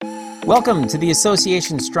Welcome to the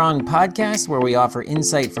Association Strong podcast, where we offer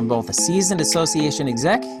insight from both a seasoned association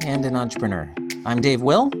exec and an entrepreneur. I'm Dave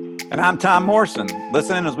Will. And I'm Tom Morrison.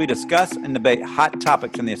 Listen in as we discuss and debate hot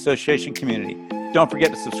topics in the association community. Don't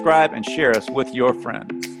forget to subscribe and share us with your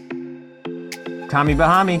friends. Tommy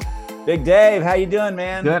Bahami. Big Dave, how you doing,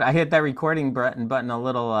 man? Good. I hit that recording button a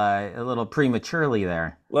little prematurely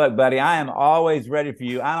there. Look, buddy, I am always ready for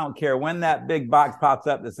you. I don't care when that big box pops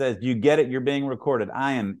up that says, you get it, you're being recorded.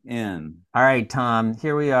 I am in. All right, Tom,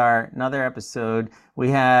 here we are, another episode. We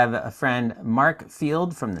have a friend, Mark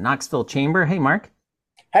Field from the Knoxville Chamber. Hey, Mark.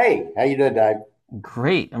 Hey, how you doing, Dave?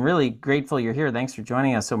 Great. I'm really grateful you're here. Thanks for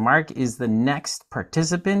joining us. So Mark is the next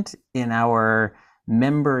participant in our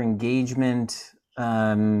member engagement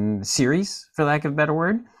series, for lack of a better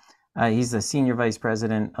word. He's the Senior Vice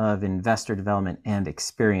President of Investor Development and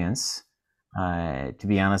Experience. To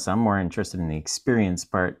be honest, I'm more interested in the experience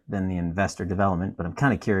part than the investor development, but I'm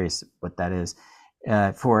kind of curious what that is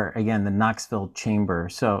for, again, the Knoxville Chamber.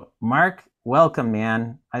 So Mark, welcome,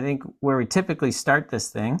 man. I think where we typically start this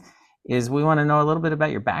thing is we want to know a little bit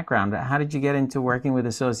about your background. How did you get into working with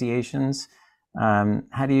associations?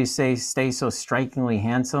 How do you stay so strikingly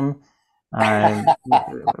handsome?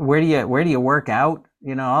 Where do you work out?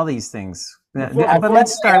 You know, all these things. But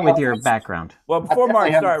let's start with your background. Well, before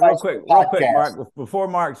Mark starts, real quick, Mark, before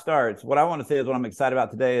Mark starts, what I want to say is what I'm excited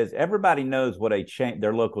about today is everybody knows what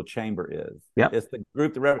their local chamber is. Yep. It's the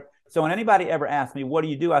group that so when anybody ever asks me, what do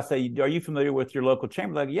you do? I say, are you familiar with your local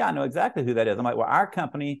chamber? Like, yeah, I know exactly who that is. I'm like, well, our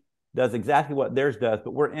company does exactly what theirs does,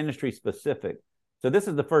 but we're industry specific. So this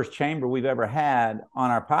is the first chamber we've ever had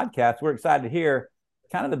on our podcast. We're excited to hear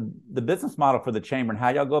kind of the business model for the chamber and how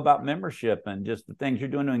y'all go about membership and just the things you're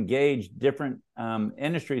doing to engage different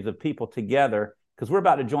industries of people together, because we're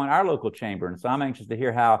about to join our local chamber. And so I'm anxious to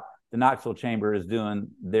hear how the Knoxville Chamber is doing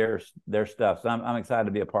their stuff. So I'm excited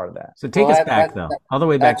to be a part of that. So take us back, all the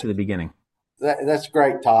way back to the beginning. That's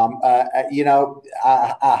great, Tom.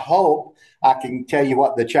 I hope I can tell you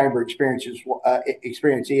what the chamber experience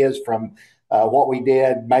is from what we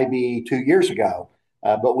did maybe 2 years ago.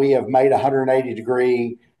 But we have made a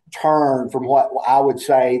 180-degree turn from what I would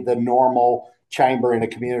say the normal chamber in a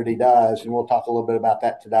community does. And we'll talk a little bit about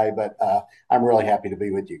that today. But I'm really happy to be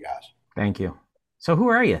with you guys. Thank you. So who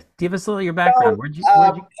are you? Give us a little your background. Where'd you...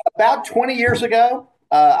 About 20 years ago,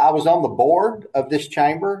 I was on the board of this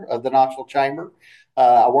chamber, of the Knoxville Chamber.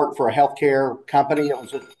 I worked for a healthcare company.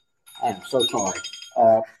 I'm so sorry.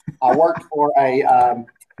 I worked for a...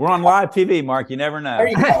 We're on live TV, Mark. You never know. There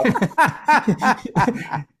you go.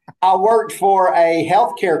 I worked for a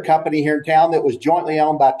healthcare company here in town that was jointly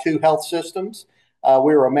owned by two health systems.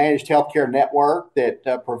 We were a managed healthcare network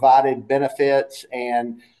that provided benefits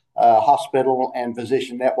and hospital and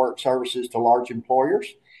physician network services to large employers.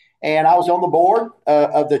 And I was on the board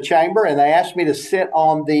of the chamber, and they asked me to sit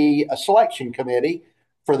on the selection committee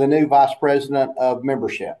for the new vice president of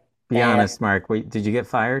membership. Be honest, Mark. Did you get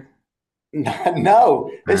fired? No,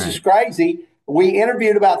 this is crazy. We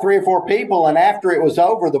interviewed about 3 or 4 people, and after it was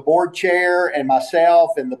over, the board chair and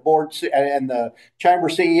myself and the board and the chamber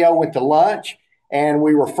CEO went to lunch, and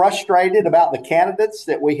we were frustrated about the candidates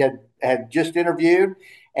that we had just interviewed.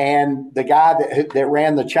 And the guy that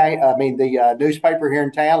ran the newspaper here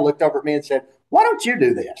in town looked over at me and said, "Why don't you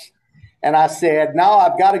do this?" And I said, "No,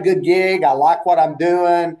 I've got a good gig. I like what I'm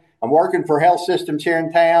doing. I'm working for health systems here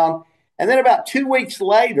in town." And then about 2 weeks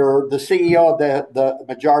later, the CEO of the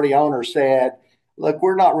majority owner said, "Look,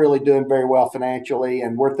 we're not really doing very well financially,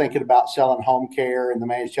 and we're thinking about selling home care and the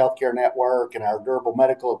managed healthcare network and our durable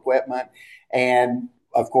medical equipment." And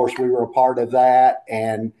of course, we were a part of that.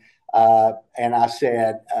 And I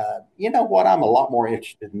said, "You know what? I'm a lot more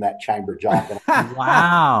interested in that chamber job."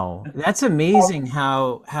 Wow, that's amazing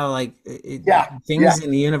how things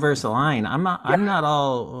in the universe align. I'm not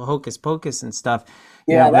all hocus pocus and stuff.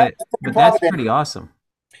 Yeah, but that's pretty awesome.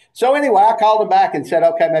 So anyway, I called him back and said,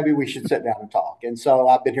 "Okay, maybe we should sit down and talk." And so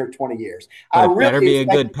I've been here 20 years. But it better be a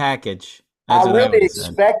good package. I really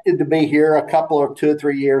expected to be here a couple of 2 or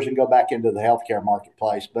 3 years and go back into the healthcare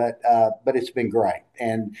marketplace, but it's been great.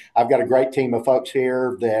 And I've got a great team of folks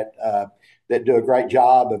here that do a great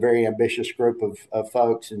job, a very ambitious group of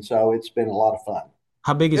folks. And so it's been a lot of fun.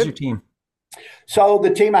 How big is your team? So the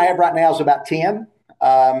team I have right now is about 10.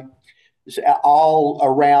 All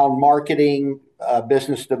around marketing,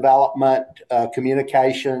 business development,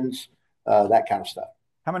 communications, that kind of stuff.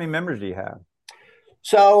 How many members do you have?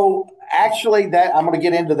 So actually, that I'm going to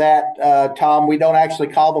get into that, Tom. We don't actually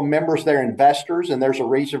call them members; they're investors, and there's a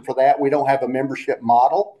reason for that. We don't have a membership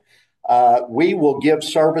model. We will give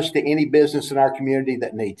service to any business in our community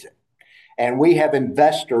that needs it, and we have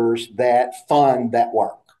investors that fund that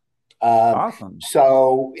work. Awesome.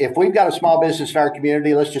 So if we've got a small business in our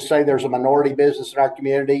community, let's just say there's a minority business in our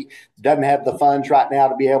community, doesn't have the funds right now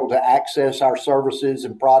to be able to access our services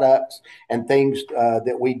and products and things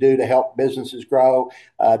that we do to help businesses grow,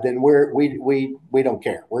 then we don't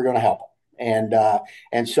care. We're going to help them.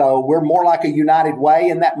 And so we're more like a United Way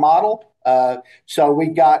in that model. So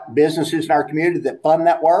we've got businesses in our community that fund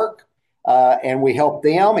that work, and we help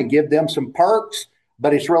them and give them some perks,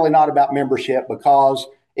 but it's really not about membership, because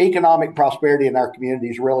economic prosperity in our community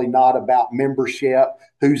is really not about membership,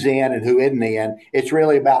 who's in and who isn't in. It's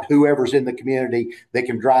really about whoever's in the community that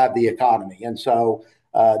can drive the economy. And so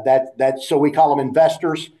that's so we call them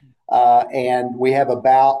investors, and we have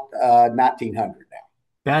about 1,900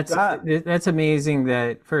 now. That's amazing.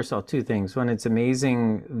 That, first of all, two things. One, it's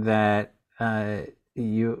amazing that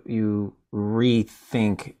you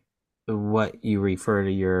rethink what you refer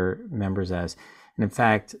to your members as. And in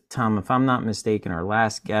fact, Tom, if I'm not mistaken, our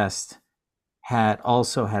last guest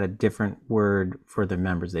also had a different word for the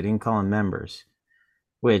members. They didn't call them members,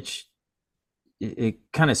 which it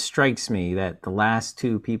kind of strikes me that the last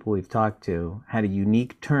two people we've talked to had a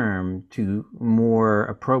unique term to more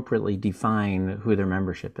appropriately define who their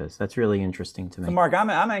membership is. That's really interesting to me. So, Mark, I'm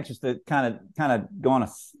anxious to kind of go on a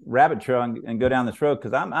rabbit trail and go down this road,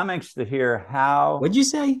 because I'm anxious to hear how. What'd you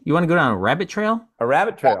say? You want to go down a rabbit trail? A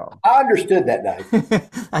rabbit trail. I understood that, Dave.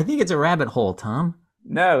 I think it's a rabbit hole, Tom.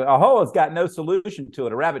 No, a hole has got no solution to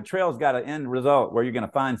it. A rabbit trail's got an end result where you're going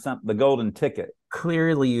to find the golden ticket.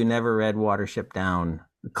 Clearly, you never read Watership Down,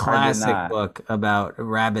 a classic book about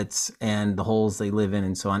rabbits and the holes they live in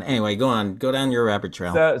and so on. Anyway, go down your rabbit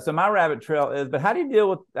trail. So my rabbit trail is, but how do you deal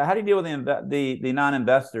with the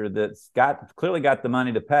non-investor that's clearly got the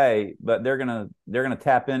money to pay, but they're gonna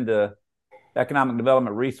tap into economic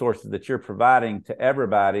development resources that you're providing to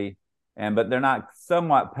everybody, but they're not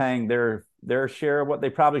somewhat paying their share of what they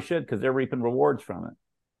probably should, because they're reaping rewards from it.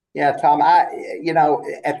 Yeah, Tom, at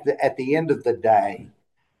the end of the day,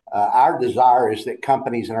 our desire is that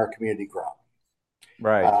companies in our community grow.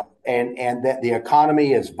 Right. And that the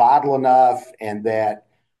economy is vital enough, and that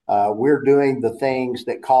we're doing the things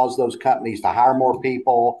that cause those companies to hire more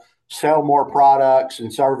people, sell more products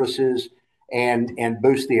and services, and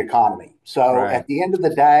boost the economy. So right. At the end of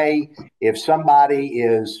the day, if somebody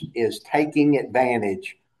is taking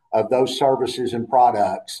advantage of those services and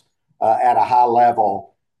products at a high level,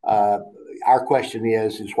 our question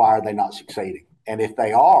is why are they not succeeding? And if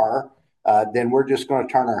they are, then we're just going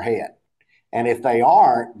to turn our head. And if they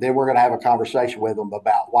aren't, then we're going to have a conversation with them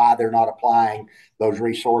about why they're not applying those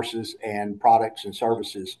resources and products and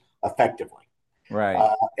services effectively. Right.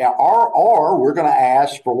 Or we're going to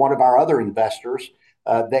ask for one of our other investors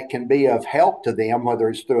that can be of help to them, whether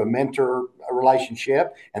it's through a mentor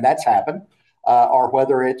relationship, and that's happened, or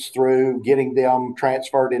whether it's through getting them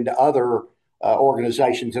transferred into other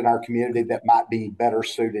organizations in our community that might be better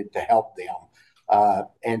suited to help them.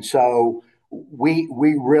 And so we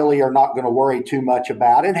really are not going to worry too much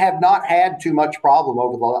about, and have not had too much problem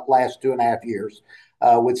over the last 2.5 years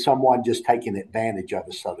with someone just taking advantage of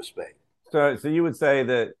us, so to speak. So you would say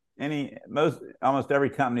that almost every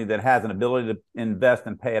company that has an ability to invest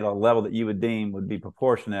and pay at a level that you would deem would be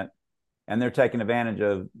proportionate, and they're taking advantage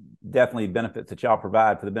of definitely benefits that y'all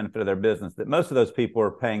provide for the benefit of their business, that most of those people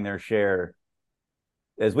are paying their share,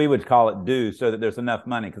 as we would call it, due, so that there's enough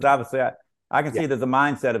money. Because obviously I can see there's a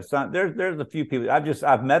mindset of some, there's a few people,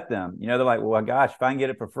 I've met them, they're like, well, gosh, if I can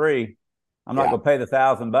get it for free, I'm not going to pay the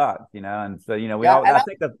 $1,000, and so,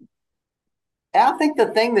 I think the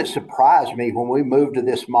thing that surprised me when we moved to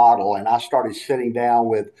this model, and I started sitting down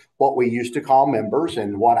with what we used to call members,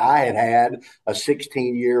 and what I had a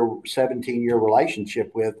 16-year, 17-year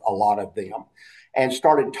relationship with a lot of them, and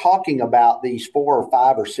started talking about these 4 or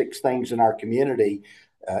 5 or 6 things in our community,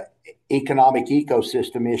 economic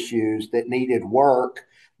ecosystem issues that needed work,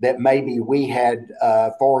 that maybe we had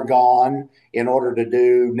foregone in order to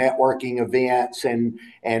do networking events and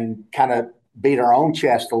kind of beat our own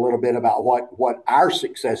chest a little bit about what our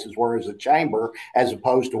successes were as a chamber, as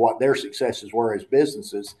opposed to what their successes were as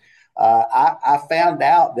businesses. I found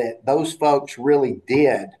out that those folks really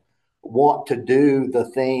did want to do the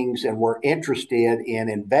things and were interested in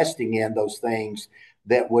investing in those things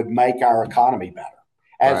that would make our economy better,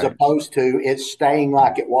 as opposed to it staying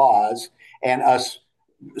like it was and us,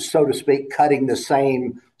 so to speak, cutting the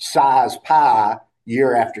same size pie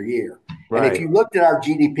year after year. Right. And if you looked at our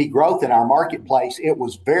GDP growth in our marketplace, it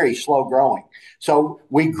was very slow growing. So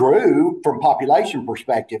we grew from population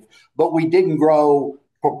perspective, but we didn't grow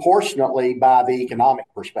proportionately by the economic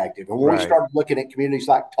perspective. And when we started looking at communities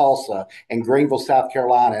like Tulsa and Greenville, South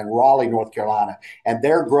Carolina, and Raleigh, North Carolina, and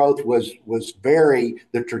their growth was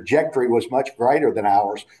the trajectory was much greater than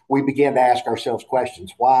ours, we began to ask ourselves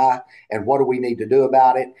questions. Why? And what do we need to do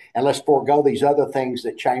about it? And let's forego these other things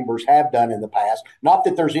that chambers have done in the past. Not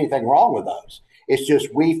that there's anything wrong with those. It's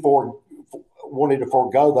just we wanted to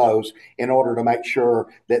forego those in order to make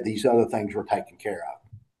sure that these other things were taken care of.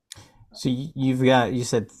 So you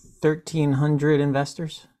said 1,300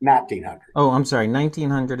 investors? 1,900. Oh, I'm sorry,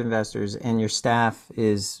 1,900 investors, and your staff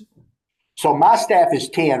is? So my staff is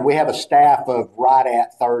 10. We have a staff of right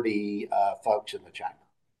at 30 folks in the chamber.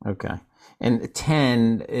 Okay. And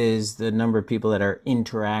 10 is the number of people that are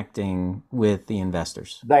interacting with the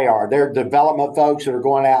investors. They are. They're development folks that are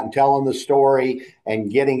going out and telling the story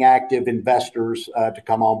and getting active investors to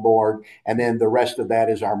come on board. And then the rest of that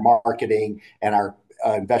is our marketing and our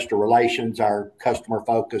investor relations, our customer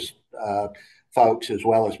focused folks, as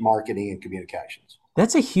well as marketing and communications.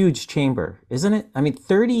 That's a huge chamber, isn't it? I mean,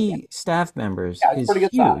 30 staff members is pretty good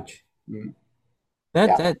huge. Mm-hmm.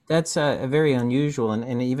 That's a very unusual,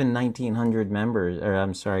 and even 1,900 members, or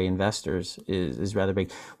I'm sorry, investors is rather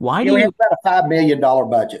big. Why do we have about a $5 million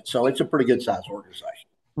budget, so it's a pretty good size organization.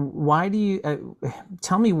 Why do you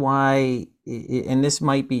tell me why? And this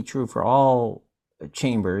might be true for all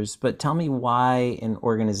chambers, but tell me why an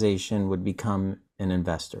organization would become an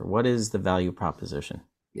investor. What is the value proposition?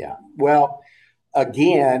 Yeah, well,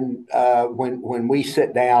 again, when we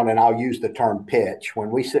sit down, and I'll use the term pitch,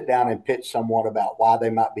 when we sit down and pitch someone about why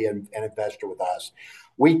they might be an investor with us,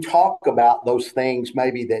 we talk about those things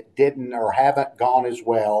maybe that didn't or haven't gone as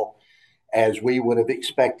well as we would have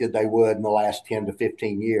expected they would in the last 10 to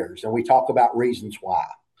 15 years. And we talk about reasons why.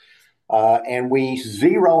 And we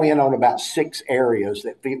zero in on about 6 areas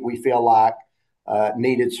that we feel like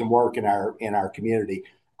needed some work in our community.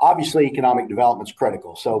 Obviously, economic development is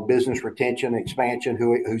critical. So business retention, expansion,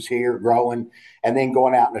 who's here, growing, and then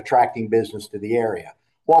going out and attracting business to the area.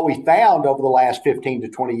 What we found over the last 15 to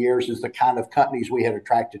 20 years is the kind of companies we had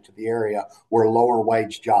attracted to the area were lower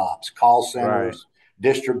wage jobs, call centers,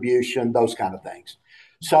 distribution, those kind of things.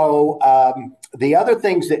 So the other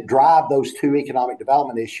things that drive those 2 economic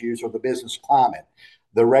development issues are the business climate,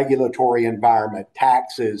 the regulatory environment,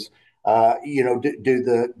 taxes. Do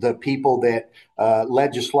the people that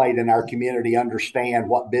legislate in our community understand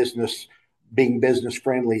what being business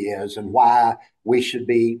friendly is, and why we should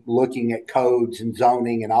be looking at codes and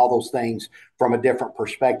zoning and all those things from a different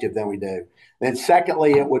perspective than we do. Then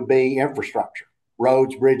secondly, it would be infrastructure,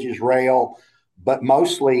 roads, bridges, rail, but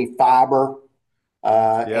mostly fiber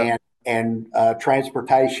and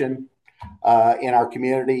transportation in our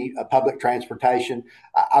community, public transportation.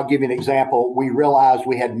 I'll give you an example. We realized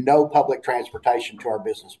we had no public transportation to our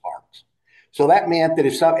business parks. So that meant that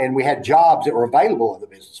and we had jobs that were available in the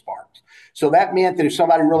business parks. So that meant that if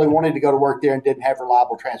somebody really wanted to go to work there and didn't have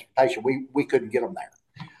reliable transportation, we couldn't get them there.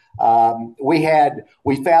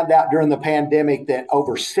 We found out during the pandemic that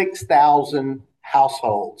over 6,000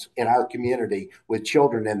 households in our community with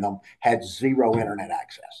children in them had zero internet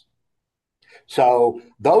access. So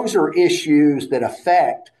those are issues that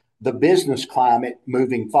affect the business climate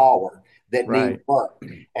moving forward that need work.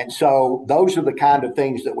 And so those are the kind of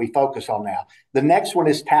things that we focus on now. The next one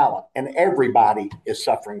is talent, and everybody is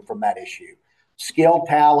suffering from that issue. Skilled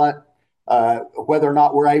talent, whether or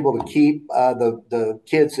not we're able to keep the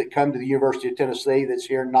kids that come to the University of Tennessee that's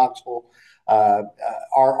here in Knoxville.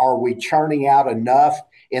 Are we churning out enough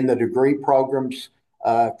in the degree programs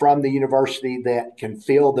from the university that can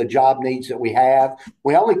fill the job needs that we have?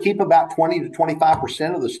 We only keep about 20 to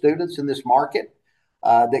 25% of the students in this market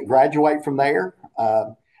that graduate from there.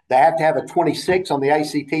 They have to have a 26 on the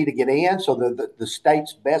ACT to get in, so the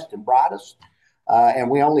state's best and brightest. And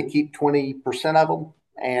we only keep 20% of them.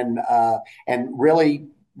 And really,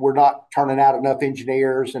 we're not turning out enough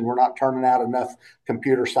engineers, and we're not turning out enough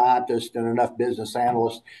computer scientists and enough business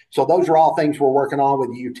analysts. So those are all things we're working on with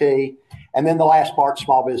UT. And then the last part,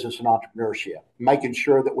 small business and entrepreneurship, making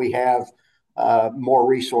sure that we have more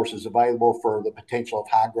resources available for the potential of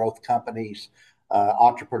high growth companies,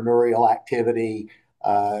 entrepreneurial activity,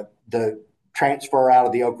 the transfer out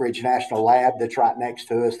of the Oak Ridge National Lab that's right next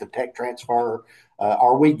to us, the tech transfer.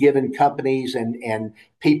 Are we giving companies and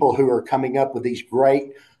people who are coming up with these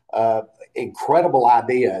great, incredible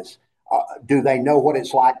ideas, do they know what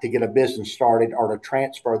it's like to get a business started or to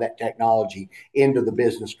transfer that technology into the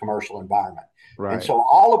business commercial environment? Right. And so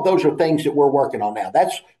all of those are things that we're working on now.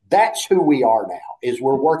 That's who we are now, is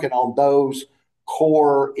we're working on those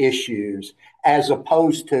core issues as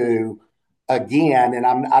opposed to again, and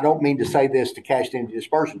I don't mean to say this to cast any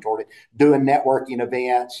dispersion toward it, doing networking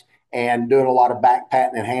events and doing a lot of back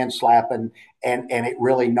patting and hand slapping, and it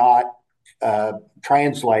really not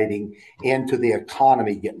translating into the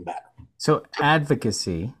economy getting better. So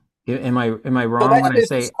advocacy. Am I wrong when I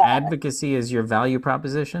say advocacy is your value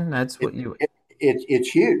proposition? That's what it's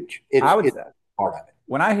huge. I would say part of it.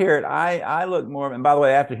 When I hear it, I look more. And by the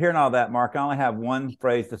way, after hearing all that, Mark, I only have one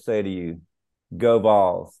phrase to say to you: Go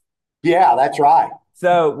Vols. Yeah, that's right.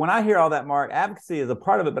 So when I hear all that, Mark, advocacy is a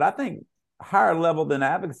part of it, but I think higher level than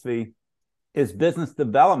advocacy is business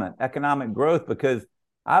development, economic growth, because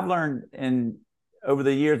I've learned over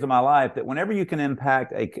the years of my life that whenever you can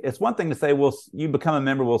impact it's one thing to say, well, you become a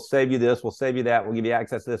member, we'll save you this, we'll save you that, we'll give you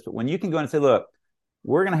access to this. But when you can go and say, look,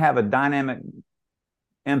 we're going to have a dynamic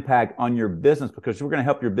impact on your business because we're going to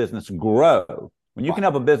help your business grow. When you can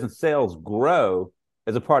help a business sales grow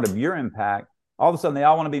as a part of your impact, all of a sudden they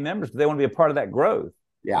all want to be members because they want to be a part of that growth.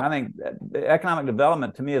 Yeah. And I think the economic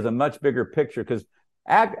development to me is a much bigger picture because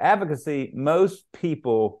advocacy, most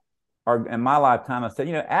people are, in my lifetime, I've said,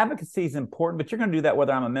 advocacy is important, but you're going to do that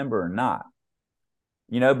whether I'm a member or not.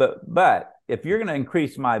 But if you're going to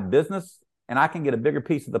increase my business and I can get a bigger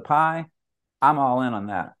piece of the pie, I'm all in on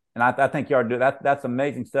that. And I think y'all do that. That's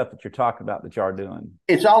amazing stuff that you're talking about that y'all are doing.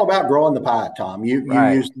 It's all about growing the pie, Tom. You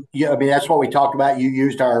used, I mean, that's what we talked about. You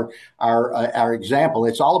used our example.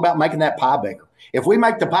 It's all about making that pie bigger. If we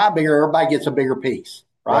make the pie bigger, everybody gets a bigger piece,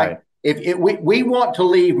 right? If we want to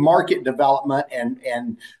leave market development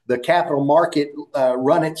and the capital market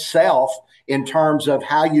run itself in terms of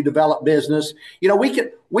how you develop business,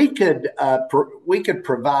 we could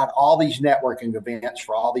provide all these networking events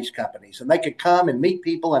for all these companies, and they could come and meet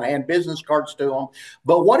people and hand business cards to them.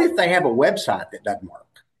 But what if they have a website that doesn't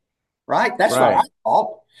work? Right? That's not our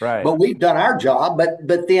fault. Right. But we've done our job.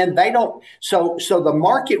 But then they don't. So the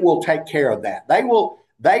market will take care of that. They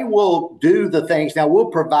will do the things. Now, we'll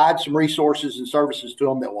provide some resources and services to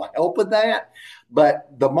them that will help with that, but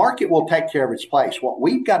the market will take care of its place. What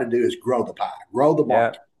we've got to do is grow the pie, grow the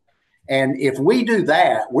market. Yeah. And if we do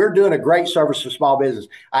that, we're doing a great service to small business.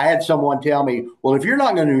 I had someone tell me, well, if you're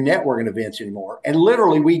not going to do networking events anymore, and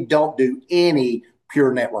literally we don't do any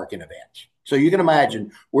pure networking events. So you can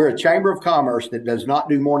imagine we're a chamber of commerce that does not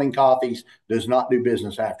do morning coffees, does not do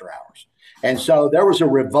business after hours. And so there was a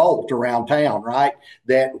revolt around town, right?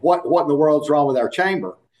 That what in the world's wrong with our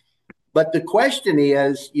chamber? But the question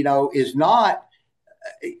is, is not,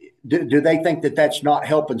 do they think that that's not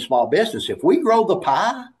helping small business? If we grow the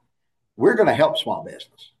pie, we're going to help small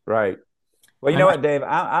business. Right. Well, you know what, Dave?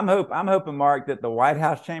 I'm hoping, Mark, that the White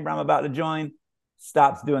House chamber I'm about to join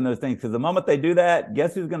stops doing those things. Because the moment they do that,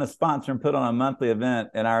 guess who's going to sponsor and put on a monthly event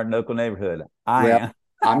in our local neighborhood? I am.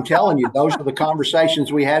 I'm telling you, those are the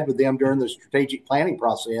conversations we had with them during the strategic planning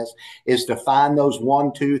process, is to find those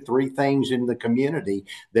 1, 2, 3 things in the community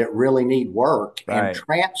that really need work and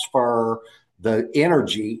transfer the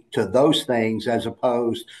energy to those things as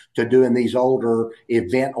opposed to doing these older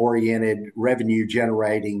event-oriented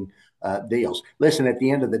revenue-generating deals. Listen, at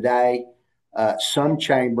the end of the day, some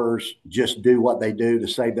chambers just do what they do to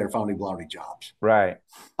save their phony baloney jobs. Right.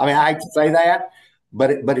 I mean, I hate to say that,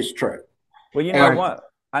 but it's true. Well, you know what?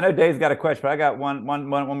 I know Dave's got a question, but I got one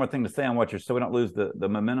more thing to say on what so we don't lose the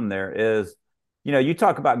momentum there is, you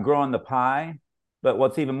talk about growing the pie, but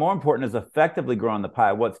what's even more important is effectively growing the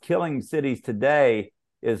pie. What's killing cities today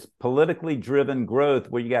is politically driven growth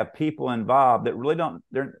where you got people involved that really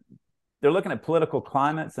they're looking at political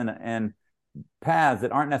climates and paths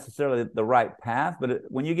that aren't necessarily the right path. But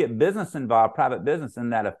when you get business involved, private business,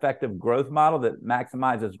 in that effective growth model that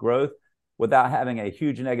maximizes growth without having a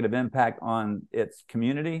huge negative impact on its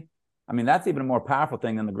community, I mean, that's even a more powerful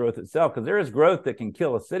thing than the growth itself, because there is growth that can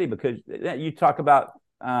kill a city. Because you talk about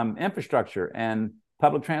infrastructure and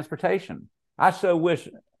public transportation. I so wish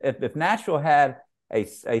if Nashville had a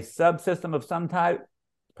subsystem of some type,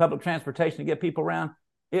 public transportation to get people around,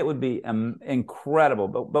 it would be incredible.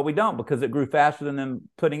 But we don't, because it grew faster than them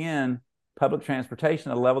putting in public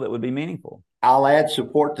transportation at a level that would be meaningful. I'll add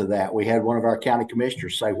support to that. We had one of our county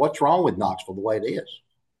commissioners say, what's wrong with Knoxville the way it is?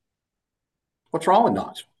 What's wrong with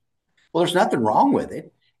Knoxville? Well, there's nothing wrong with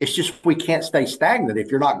it. It's just we can't stay stagnant. If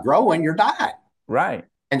you're not growing, you're dying. Right.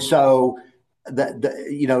 And so,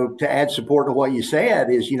 to add support to what you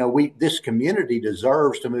said is, this community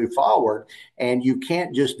deserves to move forward, and you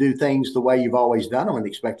can't just do things the way you've always done them and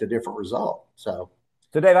expect a different result. So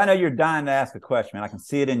Dave, I know you're dying to ask a question, man. I can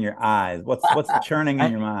see it in your eyes. What's churning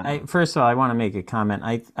in your mind? First of all, I want to make a comment.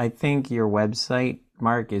 I think your website,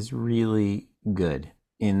 Mark, is really good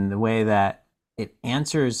in the way that it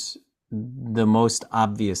answers the most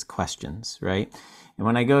obvious questions, right? And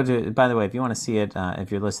when I go to, by the way, if you want to see it, if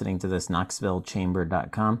you're listening to this,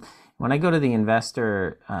 knoxvillechamber.com, when I go to the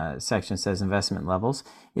investor section, it says investment levels.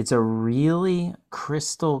 It's a really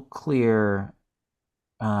crystal clear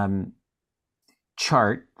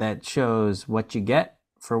chart that shows what you get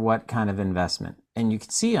for what kind of investment. And you can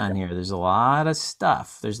see on here, there's a lot of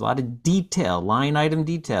stuff. There's a lot of detail, line item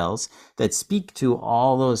details that speak to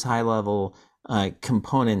all those high level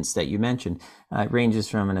components that you mentioned. It ranges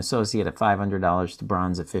from an associate at $500 to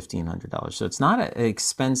bronze at $1,500. So it's not an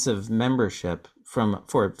expensive membership from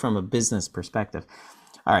a business perspective.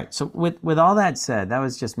 All right. So with all that said, that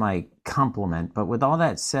was just my compliment. But with all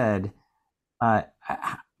that said,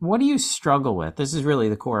 what do you struggle with? This is really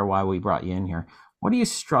the core of why we brought you in here. What do you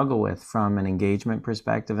struggle with from an engagement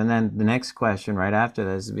perspective? And then the next question right after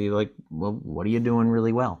this would be like, well, what are you doing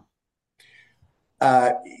really well?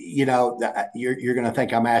 You're going to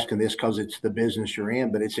think I'm asking this because it's the business you're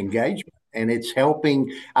in, but it's engagement and it's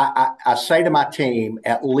helping. I say to my team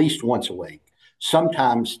at least once a week,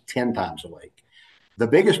 sometimes 10 times a week. The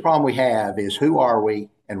biggest problem we have is who are we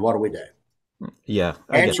and what do we do? Yeah.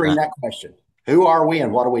 Answering that question, who are we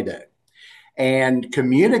and what do we do? And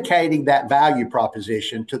communicating that value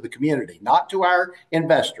proposition to the community, not to our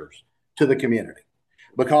investors, to the community.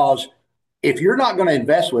 Because if you're not going to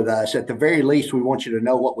invest with us, at the very least, we want you to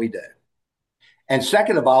know what we do. And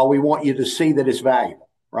second of all, we want you to see that it's valuable,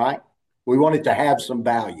 right? We want it to have some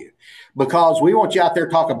value because we want you out there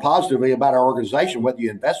talking positively about our organization, whether you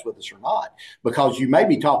invest with us or not, because you may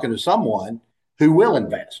be talking to someone who will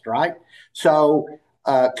invest, right? So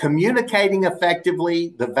communicating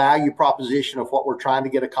effectively the value proposition of what we're trying to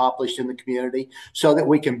get accomplished in the community so that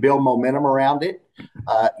we can build momentum around it.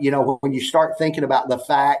 When you start thinking about the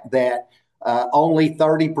fact that only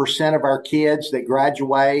 30% of our kids that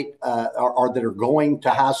graduate or that are going to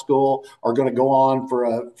high school are going to go on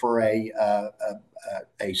for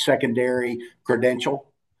a secondary credential,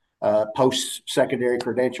 post-secondary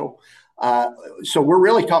credential. So we're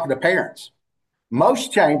really talking to parents.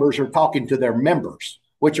 Most chambers are talking to their members,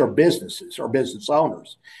 which are businesses or business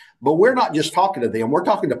owners. But we're not just talking to them, we're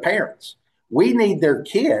talking to parents. We need their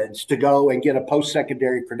kids to go and get a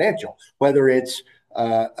post-secondary credential, whether it's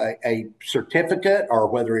a certificate or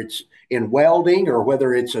whether it's in welding or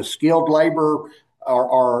whether it's a skilled labor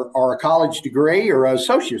or a college degree or an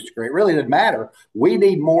associate's degree. It really doesn't matter. We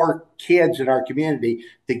need more kids in our community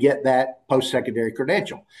to get that post-secondary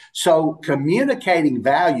credential. So communicating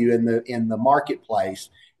value in the marketplace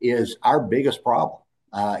is our biggest problem.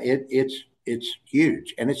 It's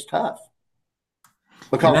huge and it's tough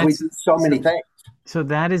because we do so many things. So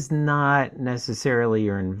that is not necessarily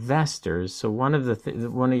your investors. So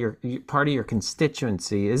part of your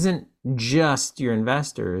constituency isn't just your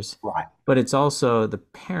investors, right? But it's also the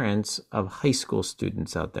parents of high school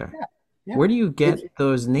students out there. Yeah. Where do you get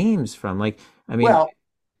those names from? Well,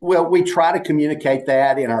 we try to communicate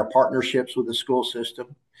that in our partnerships with the school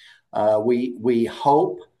system. We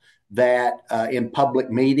hope that in public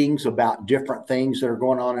meetings about different things that are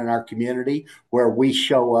going on in our community, where we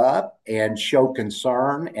show up and show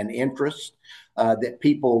concern and interest, that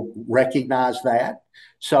people recognize that.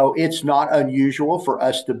 So it's not unusual for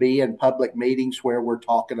us to be in public meetings where we're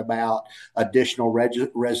talking about additional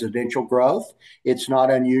residential growth. It's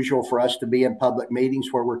not unusual for us to be in public meetings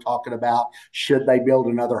where we're talking about should they build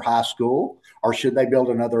another high school or should they build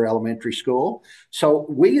another elementary school. So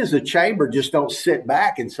we as a chamber just don't sit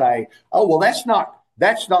back and say, oh, well, that's not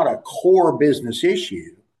a core business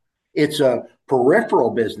issue. It's a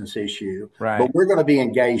peripheral business issue, right? But we're going to be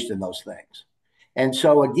engaged in those things. And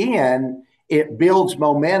so again, it builds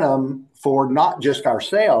momentum for not just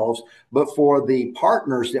ourselves, but for the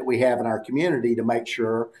partners that we have in our community to make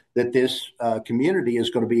sure that this community is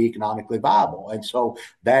going to be economically viable. And so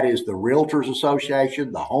that is the Realtors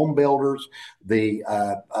Association, the home builders, the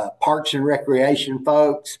Parks and Recreation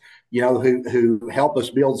folks, who help us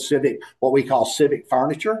build what we call civic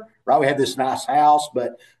furniture, right? We have this nice house,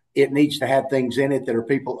 but it needs to have things in it that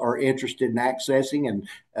people are interested in accessing and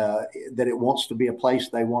that it wants to be a place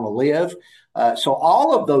they want to live. So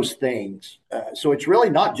all of those things. So it's really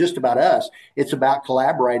not just about us. It's about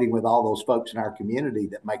collaborating with all those folks in our community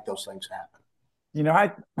that make those things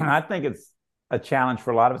happen. I think it's a challenge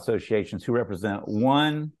for a lot of associations who represent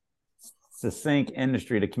one succinct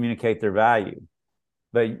industry to communicate their value.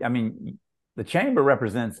 But I mean, the chamber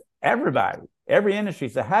represents everybody, every industry.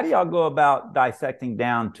 So how do y'all go about dissecting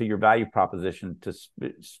down to your value proposition to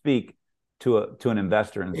speak to an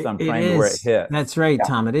investor in some frame where it hits? That's right, yeah.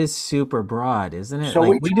 Tom. It is super broad, isn't it? So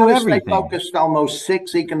we do everything. Stay focused on those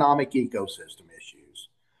 6 economic ecosystem issues.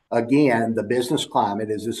 Again, the business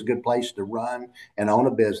climate. Is this a good place to run and own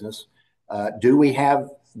a business? Do we have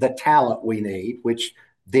the talent we need, which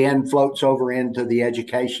then floats over into the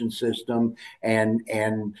education system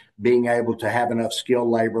and being able to have enough skilled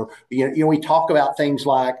labor. We talk about things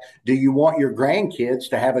like, do you want your grandkids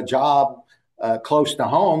to have a job close to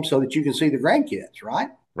home so that you can see the grandkids, right?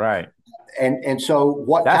 Right. And so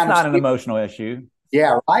what That's kind not of an emotional issue.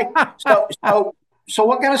 Yeah, right. So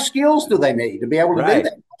what kind of skills do they need to be able to do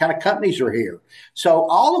that? What kind of companies are here? So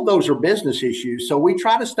all of those are business issues. So we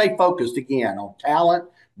try to stay focused again on talent,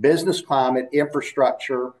 business climate,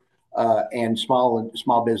 infrastructure, and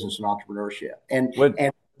small business and entrepreneurship. And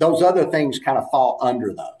those other things kind of fall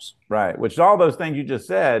under those. Right. Which all those things you just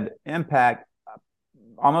said impact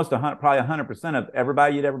almost 100, probably 100% of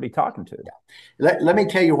everybody you'd ever be talking to. Yeah. Let me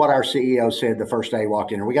tell you what our CEO said the first day he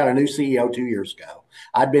walked in. We got a new CEO 2 years ago.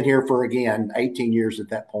 I'd been here for, again, 18 years at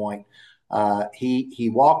that point.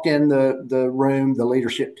 He walked in the room, the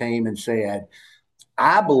leadership team, and said,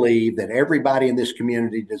 I believe that everybody in this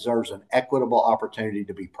community deserves an equitable opportunity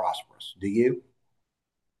to be prosperous. Do you?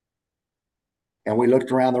 And we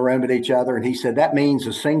looked around the room at each other, and he said, that means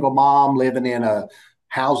a single mom living in a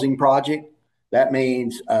housing project. That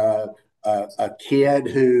means a kid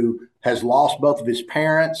who has lost both of his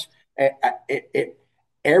parents.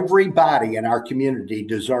 Everybody in our community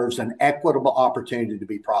deserves an equitable opportunity to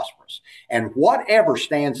be prosperous. And whatever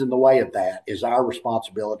stands in the way of that is our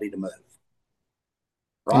responsibility to move.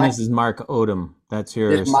 Right? And this is Mark Odom. That's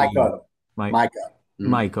your This is Mike Odom. Mike Odom.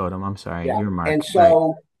 Mike Odom. I'm sorry. Yeah. You're Mark. And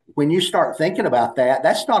so when you start thinking about that,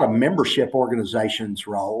 that's not a membership organization's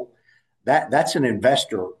role. That's an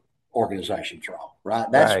investor organization's role, right?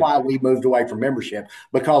 That's why we moved away from membership,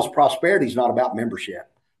 because prosperity is not about membership.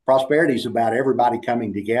 Prosperity is about everybody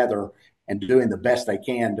coming together and doing the best they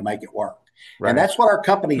can to make it work. Right. And that's what our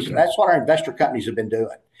companies, that's what our investor companies have been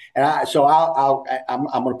doing. And I'm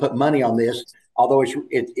going to put money on this, although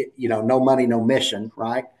it's no money, no mission,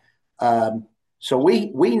 right? So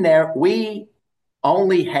we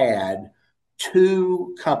only had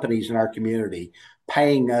 2 companies in our community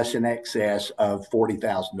paying us in excess of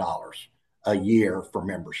 $40,000 a year for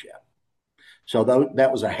membership. So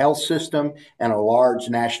that was a health system and a large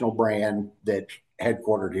national brand that's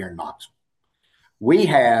headquartered here in Knoxville. We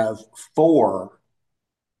have 4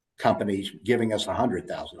 companies giving us $100,000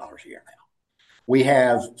 a year now. We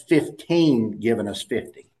have 15 giving us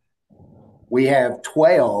 50. We have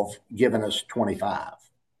 12 giving us 25.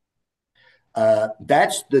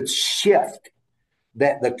 That's the shift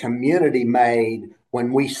that the community made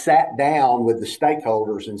when we sat down with the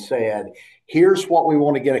stakeholders and said, here's what we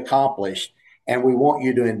want to get accomplished, and we want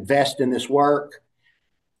you to invest in this work.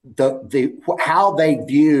 How they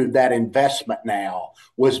viewed that investment now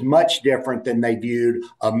was much different than they viewed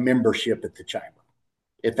a membership at the chamber,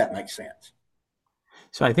 if that makes sense.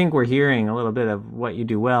 So I think we're hearing a little bit of what you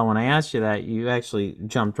do well. When I asked you that, you actually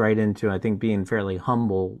jumped right into, I think, being fairly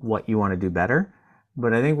humble, what you want to do better.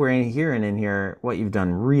 But I think we're hearing in here what you've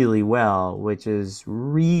done really well, which is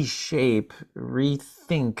rethink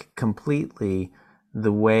completely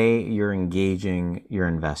the way you're engaging your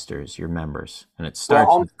investors, your members. And it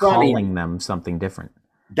starts with calling them something different.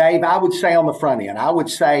 Dave, I would say on the front end, I would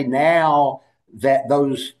say now that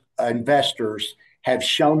those investors have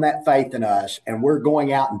shown that faith in us and we're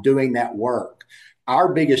going out and doing that work,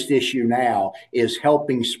 our biggest issue now is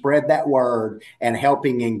helping spread that word and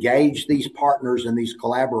helping engage these partners and these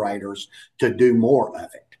collaborators to do more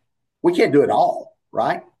of it. We can't do it all,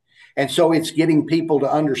 right? And so it's getting people to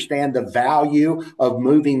understand the value of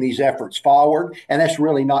moving these efforts forward. And that's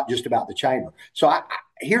really not just about the chamber. So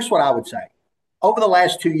here's what I would say. Over the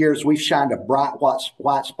last 2 years, we've shined a bright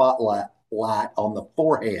white spotlight on the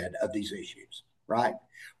forehead of these issues, right?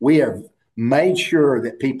 We have made sure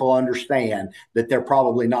that people understand that they're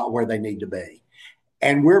probably not where they need to be.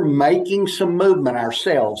 And we're making some movement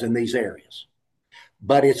ourselves in these areas,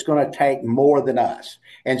 but it's going to take more than us.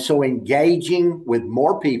 And so engaging with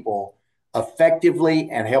more people effectively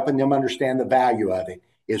and helping them understand the value of it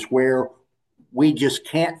is where we just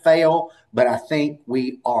can't fail, but I think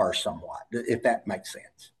we are somewhat, if that makes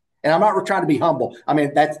sense. And I'm not trying to be humble. I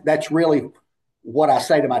mean, that's really what I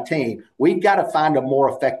say to my team. We've got to find a more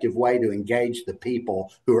effective way to engage the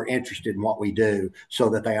people who are interested in what we do so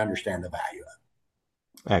that they understand the value of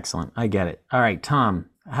it. Excellent. I get it. All right, Tom,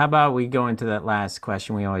 how about we go into that last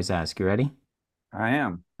question we always ask? You ready? I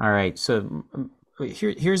am. All right. So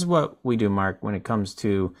here's what we do, Mark, when it comes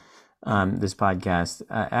to this podcast.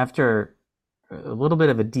 After a little bit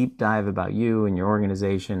of a deep dive about you and your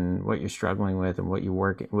organization, what you're struggling with and what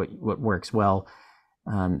works well,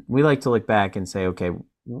 we like to look back and say, okay,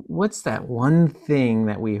 what's that one thing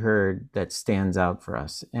that we heard that stands out for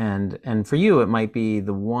us? And for you, it might be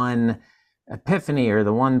the one epiphany or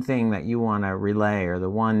the one thing that you want to relay or the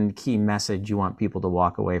one key message you want people to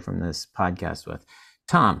walk away from this podcast with?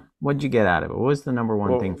 Tom, what did you get out of it? What was the number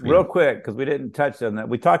one thing for you? Real quick, because we didn't touch on that.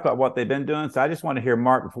 We talked about what they've been doing. So I just want to hear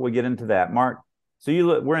Mark before we get into that. Mark,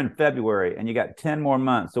 so we're in February and you got 10 more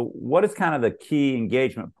months. So what is kind of the key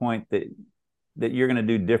engagement point that you're going to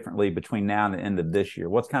do differently between now and the end of this year?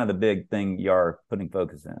 What's kind of the big thing you're putting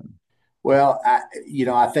focus in? Well,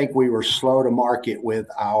 I think we were slow to market with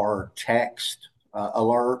our text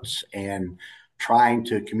alerts and trying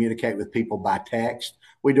to communicate with people by text.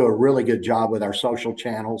 We do a really good job with our social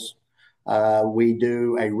channels. We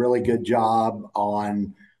do a really good job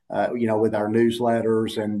on, with our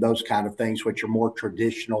newsletters and those kind of things, which are more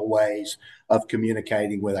traditional ways of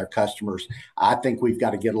communicating with our customers. I think we've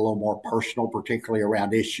got to get a little more personal, particularly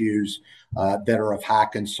around issues that are of high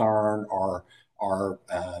concern or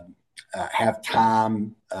have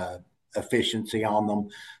time efficiency on them.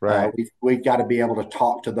 Right. We've got to be able to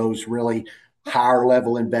talk to those really higher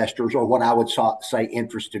level investors, or what I would say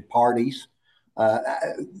interested parties.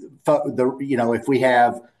 If we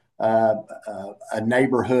have a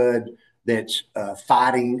neighborhood that's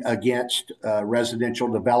fighting against residential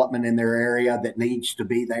development in their area that needs to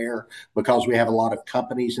be there because we have a lot of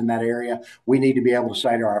companies in that area, we need to be able to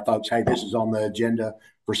say to our folks, hey, this is on the agenda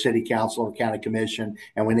for city council or county commission,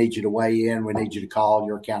 and we need you to weigh in. We need you to call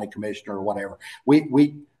your county commissioner or whatever.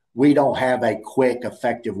 We don't have a quick,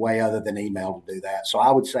 effective way other than email to do that. So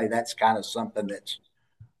I would say that's kind of something that's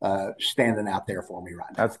standing out there for me right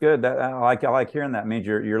now. That's good. I like hearing that. It means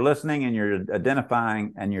you're listening and you're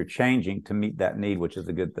identifying and you're changing to meet that need, which is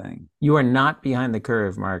a good thing. You are not behind the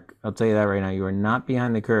curve, Mark. I'll tell you that right now. You are not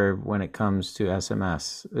behind the curve when it comes to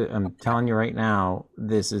SMS. I'm telling you right now,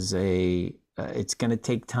 this is it's going to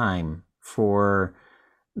take time for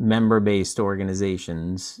member-based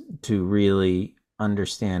organizations to really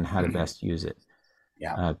understand how to best use it.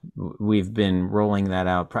 Yeah. We've been rolling that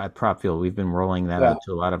out at Propfield. We've been rolling that out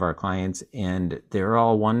to a lot of our clients, and they're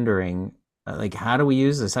all wondering, how do we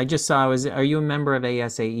use this? I just saw, are you a member of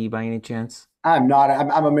ASAE by any chance? I'm not.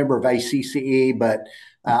 I'm a member of ACCE, but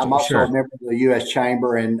I'm also a member of the U.S.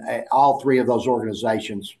 Chamber, and all three of those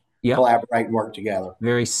organizations collaborate and work together.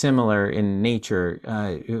 Very similar in nature.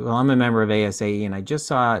 Well, I'm a member of ASAE, and I just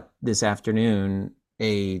saw this afternoon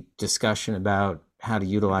a discussion about how to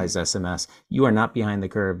utilize SMS. You are not behind the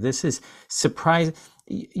curve. This is surprising.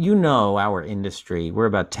 Our industry, we're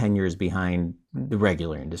about 10 years behind the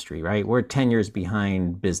regular industry, right? We're 10 years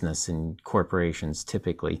behind business and corporations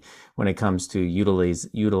typically when it comes to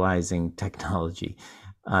utilizing technology.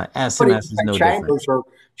 SMS is no different.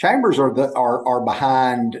 Chambers are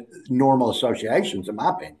behind normal associations, in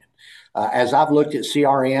my opinion. As I've looked at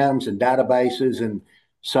CRMs and databases, and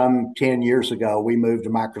some 10 years ago, we moved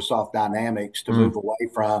to Microsoft Dynamics to move away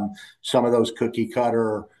from some of those cookie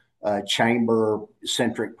cutter chamber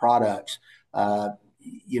centric products. Our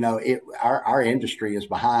industry is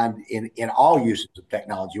behind in all uses of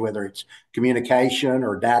technology, whether it's communication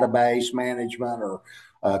or database management or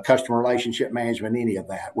customer relationship management, any of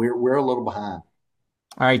that. We're a little behind.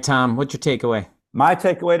 All right, Tom, what's your takeaway? My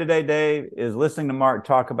takeaway today, Dave, is listening to Mark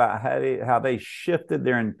talk about how they shifted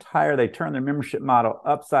they turned their membership model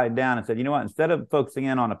upside down and said, you know what, instead of focusing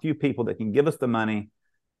in on a few people that can give us the money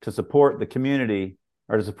to support the community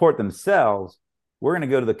or to support themselves, we're going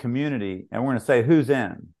to go to the community and we're going to say, who's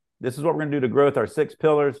in? This is what we're going to do to grow with our 6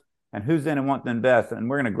 pillars, and who's in and want to invest. And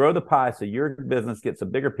we're going to grow the pie so your business gets a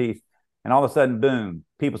bigger piece. And all of a sudden, boom,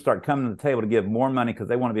 people start coming to the table to give more money because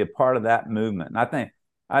they want to be a part of that movement. And I think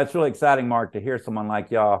it's really exciting, Mark, to hear someone like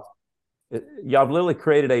y'all. Y'all have literally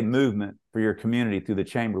created a movement for your community through the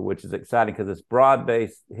chamber, which is exciting because it's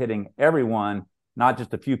broad-based, hitting everyone, not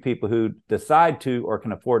just a few people who decide to or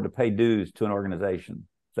can afford to pay dues to an organization.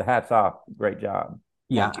 So hats off. Great job.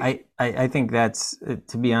 Yeah, I think that's,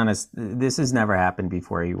 to be honest, this has never happened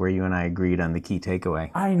before where you and I agreed on the key takeaway.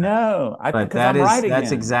 I know.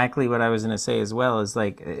 That's exactly what I was going to say as well, is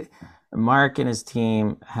Mark and his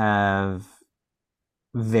team have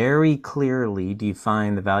very clearly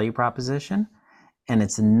defined the value proposition, and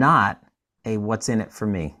it's not a what's in it for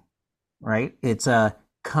me, right? It's a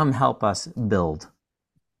come help us build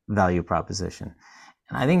value proposition.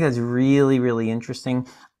 And I think that's really, really interesting.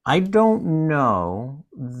 I don't know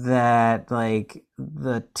that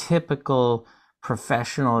the typical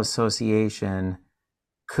professional association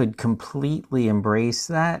could completely embrace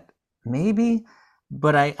that, maybe,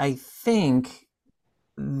 but I think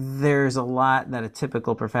there's a lot that a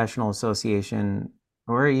typical professional association,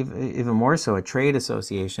 or even more so a trade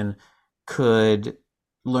association, could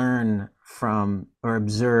learn from or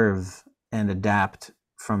observe and adapt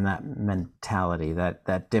from that mentality,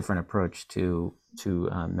 that different approach to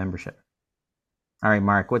membership. All right,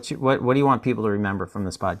 Mark, what do you want people to remember from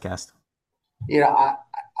this podcast?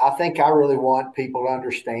 I think I really want people to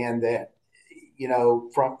understand that,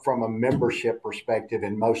 from a membership perspective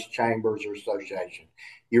in most chambers or associations,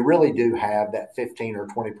 you really do have that 15 or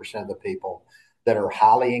 20% of the people that are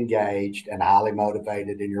highly engaged and highly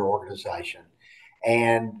motivated in your organization,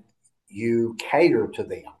 and you cater to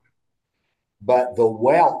them. But the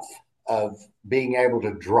wealth of being able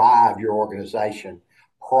to drive your organization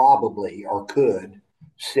probably or could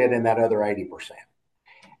sit in that other 80%.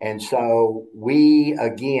 And so we,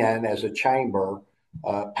 again, as a chamber,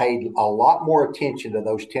 paid a lot more attention to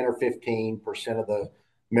those 10 or 15% of the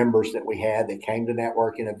members that we had that came to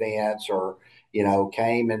networking events or,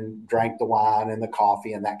 came and drank the wine and the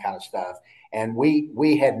coffee and that kind of stuff. And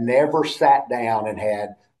we had never sat down and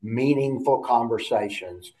had meaningful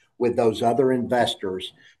conversations with those other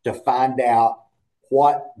investors to find out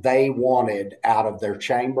what they wanted out of their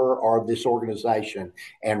chamber or this organization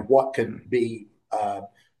and what could be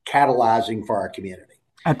catalyzing for our community.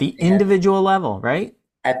 At the individual level, right?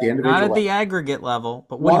 At the individual level. Not at the aggregate level,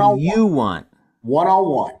 but what do you want?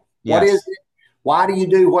 One-on-one. Yes. What is it? Why do you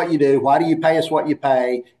do what you do? Why do you pay us what you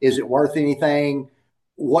pay? Is it worth anything?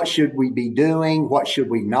 What should we be doing? What should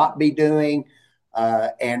we not be doing?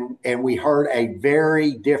 And we heard a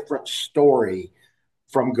very different story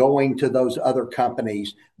from going to those other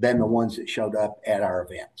companies than the ones that showed up at our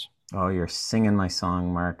events. Oh, you're singing my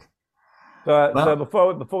song, Mark. So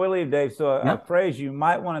before we leave, Dave, a phrase you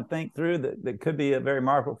might want to think through that could be a very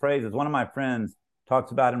marketable phrase is one of my friends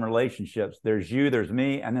talks about in relationships. There's you, there's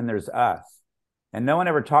me, and then there's us. And no one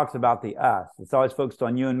ever talks about the us. It's always focused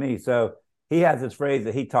on you and me. So he has this phrase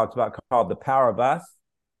that he talks about called the power of us.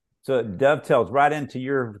 So it dovetails right into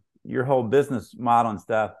your whole business model and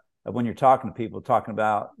stuff of when you're talking to people, talking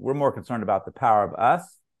about, we're more concerned about the power of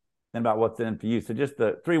us than about what's in for you. So just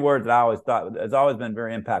the three words that I always thought has always been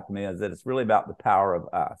very impactful to me is that it's really about the power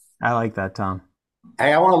of us. I like that, Tom.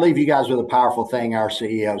 Hey, I want to leave you guys with a powerful thing our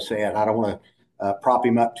CEO said. I don't want to prop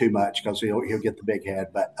him up too much because he'll get the big head,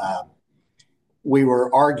 but we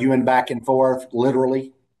were arguing back and forth,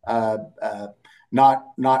 literally, not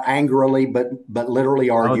angrily, but literally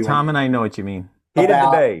arguing. Oh, Tom and I know what you mean. Heated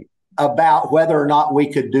debate about whether or not we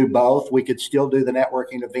could do both. We could still do the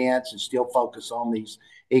networking events and still focus on these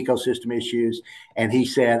ecosystem issues. And he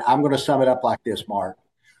said, I'm going to sum it up like this, Mark.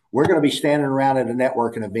 We're going to be standing around at a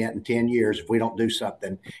networking event in 10 years if we don't do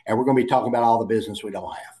something, and we're going to be talking about all the business we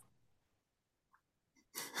don't have.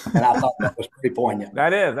 And I thought that was pretty poignant.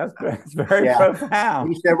 That's very profound.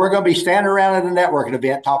 He said, we're going to be standing around at a networking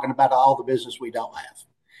event talking about all the business we don't have.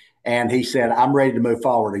 And he said, I'm ready to move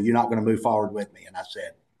forward. Are you not going to move forward with me? And I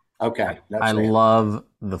said, okay. I love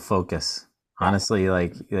the focus. Honestly,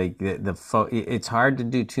 it's hard to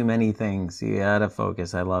do too many things. You got to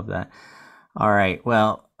focus. I love that. All right.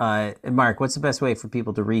 Well, Mark, what's the best way for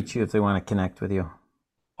people to reach you if they want to connect with you?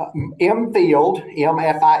 Mfield,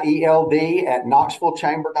 MFIELD at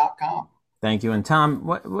KnoxvilleChamber.com. Thank you. And Tom,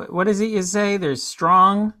 what is it you say? There's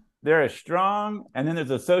strong. There is strong, and then there's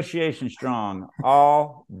association strong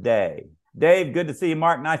all day. Dave, good to see you.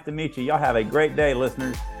 Mark, nice to meet you. Y'all have a great day,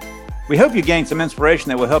 listeners. We hope you gained some inspiration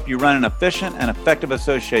that will help you run an efficient and effective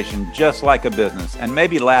association just like a business, and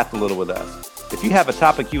maybe laugh a little with us. If you have a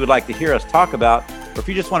topic you would like to hear us talk about, or if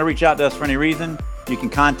you just want to reach out to us for any reason, you can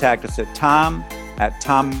contact us at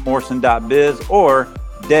tom@tommorrison.biz or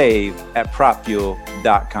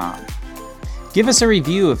dave@propfuel.com. Give us a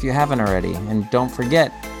review if you haven't already, and don't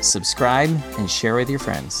forget, subscribe and share with your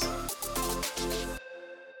friends.